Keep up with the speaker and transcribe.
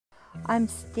I'm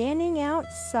standing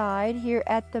outside here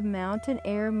at the Mountain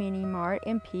Air Mini Mart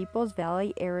in Peoples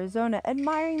Valley, Arizona,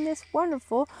 admiring this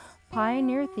wonderful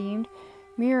pioneer-themed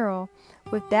mural.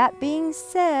 With that being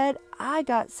said, I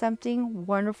got something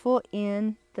wonderful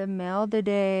in the mail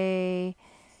today.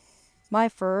 My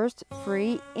first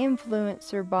free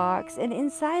influencer box, and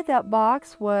inside that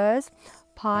box was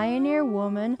Pioneer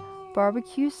Woman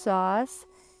barbecue sauce,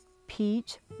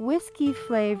 peach whiskey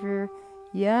flavor.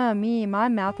 Yummy, my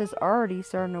mouth is already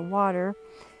starting to water.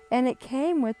 And it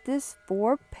came with this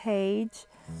 4-page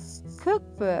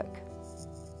cookbook.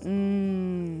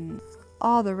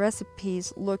 All the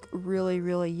recipes look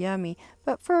really yummy.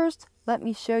 But first, let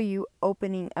me show you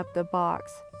opening up the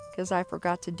box, because I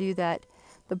forgot to do that.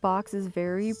 The box is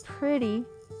very pretty,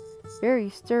 very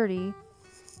sturdy,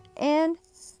 and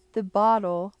the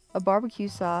bottle of barbecue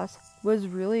sauce was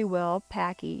really well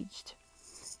packaged.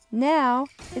 Now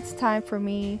it's time for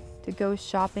me to go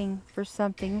shopping for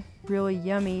something really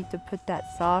yummy to put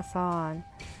that sauce on.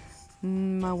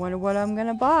 I wonder what I'm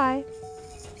gonna buy.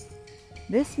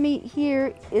 This meat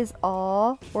here is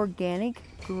all organic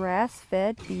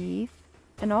grass-fed beef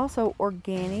and also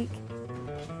organic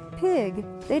pig.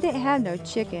 They didn't have no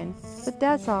chicken, but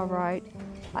that's alright.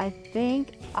 I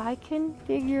think I can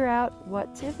figure out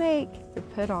what to make to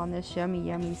put on this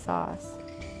yummy sauce.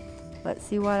 Let's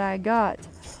see what I got.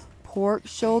 Pork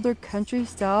shoulder country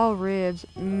style ribs.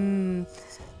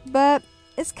 But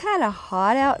it's kind of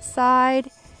hot outside.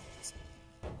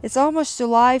 It's almost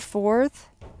July 4th,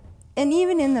 and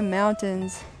even in the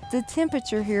mountains, the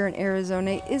temperature here in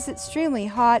Arizona is extremely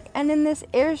hot, and in this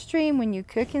Airstream, when you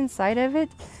cook inside of it,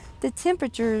 the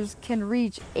temperatures can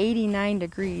reach 89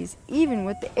 degrees, even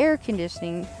with the air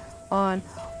conditioning on.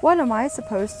 What am I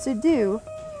supposed to do?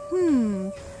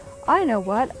 I know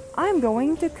what. I'm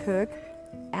going to cook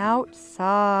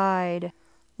outside,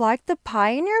 like the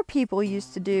pioneer people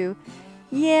used to do.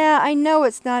 Yeah, I know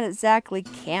it's not exactly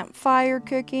campfire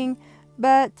cooking,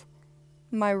 but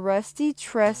my rusty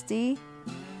trusty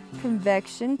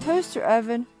convection toaster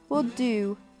oven will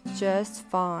do just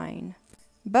fine.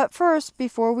 But first,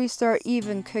 before we start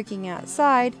even cooking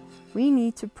outside, we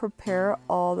need to prepare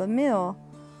all the meal.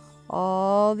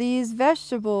 All these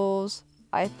vegetables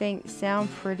I think sound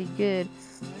pretty good.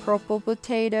 Purple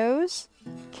potatoes,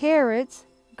 carrots,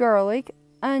 garlic,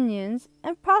 onions,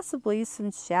 and possibly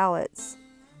some shallots.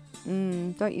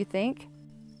 Don't you think?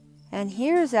 And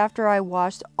here's after I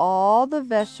washed all the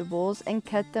vegetables and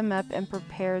cut them up and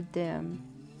prepared them.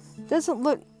 Doesn't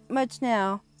look much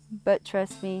now, but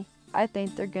trust me, I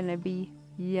think they're gonna be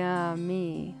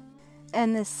yummy.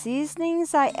 And the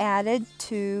seasonings I added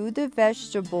to the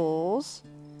vegetables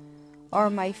are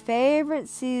my favorite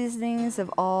seasonings of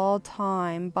all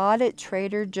time, bought at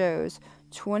Trader Joe's.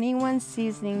 21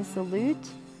 Seasoning Salute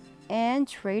and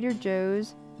Trader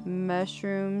Joe's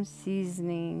Mushroom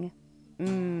Seasoning.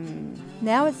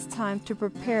 Now it's time to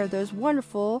prepare those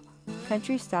wonderful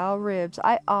country style ribs.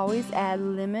 I always add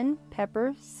lemon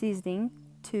pepper seasoning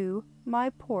to my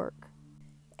pork.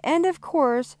 And of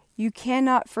course, you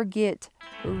cannot forget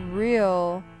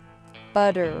real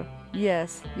butter.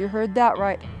 Yes, you heard that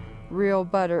right. Real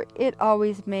butter. It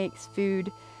always makes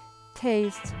food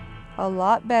taste a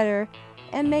lot better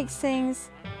and makes things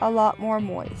a lot more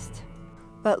moist.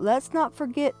 But let's not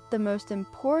forget the most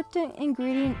important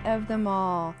ingredient of them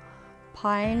all.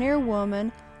 Pioneer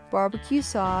Woman barbecue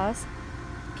sauce,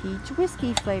 peach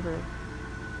whiskey flavor.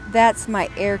 That's my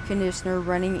air conditioner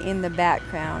running in the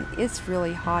background. It's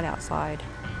really hot outside.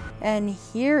 And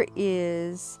here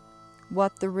is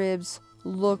what the ribs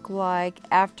look like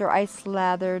after I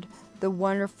slathered the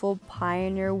wonderful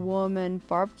Pioneer Woman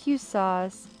barbecue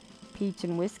sauce, peach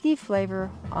and whiskey flavor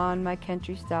on my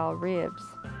country style ribs.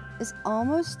 It's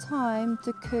almost time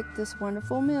to cook this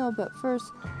wonderful meal, but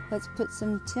first let's put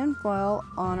some tin foil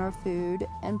on our food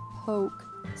and poke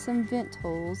some vent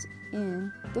holes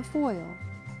in the foil.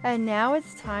 And now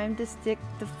it's time to stick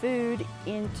the food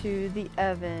into the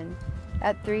oven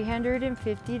at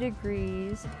 350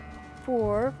 degrees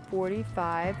for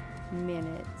 45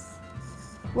 minutes.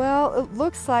 Well, it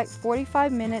looks like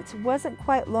 45 minutes wasn't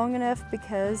quite long enough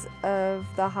because of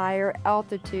the higher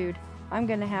altitude. I'm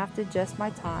gonna have to adjust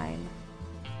my time.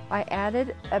 I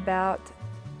added about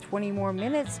 20 more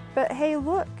minutes, but hey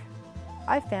look,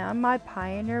 I found my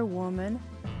Pioneer Woman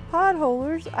pod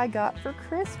holders I got for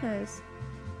Christmas.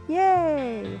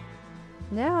 Yay!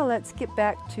 Now let's get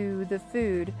back to the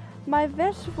food. My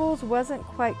vegetables wasn't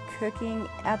quite cooking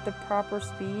at the proper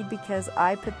speed because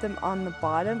I put them on the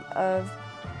bottom of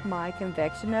my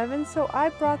convection oven, so I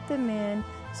brought them in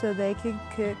so they could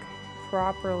cook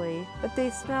properly, but they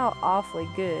smell awfully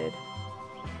good.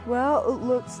 Well, it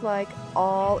looks like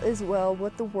all is well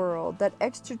with the world. That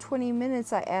extra 20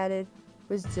 minutes I added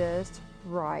was just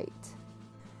right.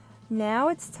 Now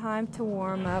it's time to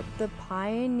warm up the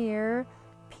Pioneer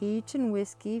peach and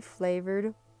whiskey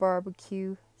flavored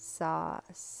barbecue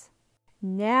sauce.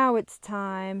 Now it's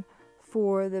time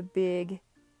for the big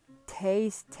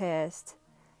taste test.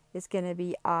 It's going to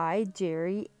be I,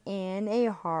 Jerry, and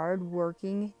a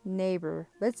hard-working neighbor.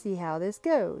 Let's see how this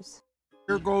goes.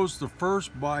 Here goes the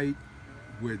first bite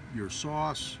with your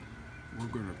sauce. We're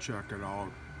going to check it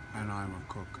out, and I'm a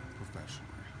cook professionally.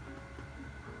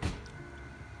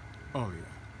 Oh yeah,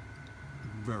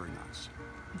 very nice.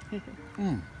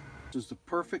 This is the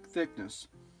perfect thickness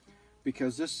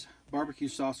because this barbecue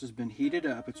sauce has been heated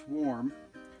up, it's warm,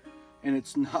 and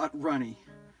it's not runny.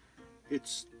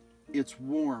 It's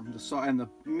warm, and the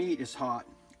meat is hot.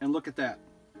 And look at that.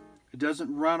 It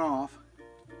doesn't run off.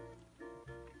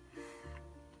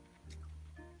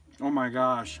 Oh my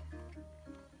gosh.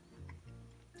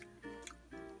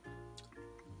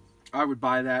 I would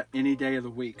buy that any day of the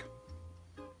week.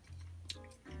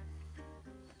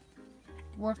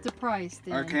 Worth the price,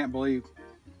 then. I can't believe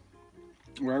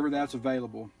wherever that's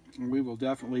available, we will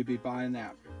definitely be buying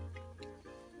that.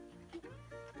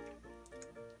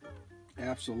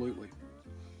 Absolutely.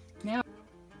 Now,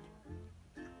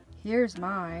 here's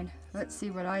mine. Let's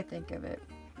see what I think of it.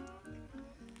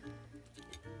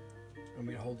 Want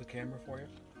me to hold the camera for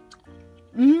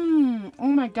you? Oh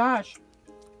my gosh.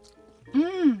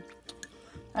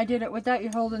 I did it without you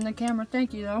holding the camera.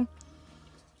 Thank you, though.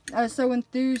 I was so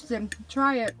enthused to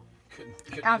try it.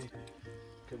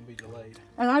 Couldn't be delayed.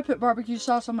 And I put barbecue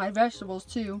sauce on my vegetables,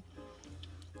 too.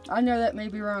 I know that may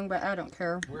be wrong, but I don't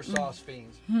care. We're sauce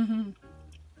fiends.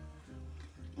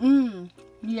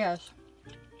 Yes.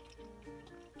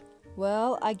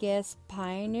 Well, I guess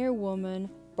Pioneer Woman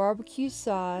barbecue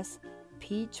sauce,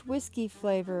 peach whiskey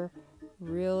flavor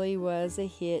really was a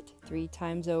hit 3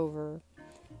 times over.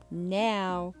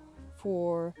 Now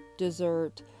for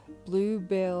dessert,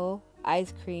 bluebell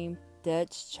ice cream,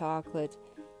 Dutch chocolate.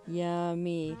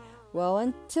 Yummy. Well,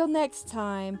 until next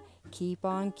time, keep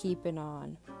on keeping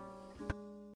on.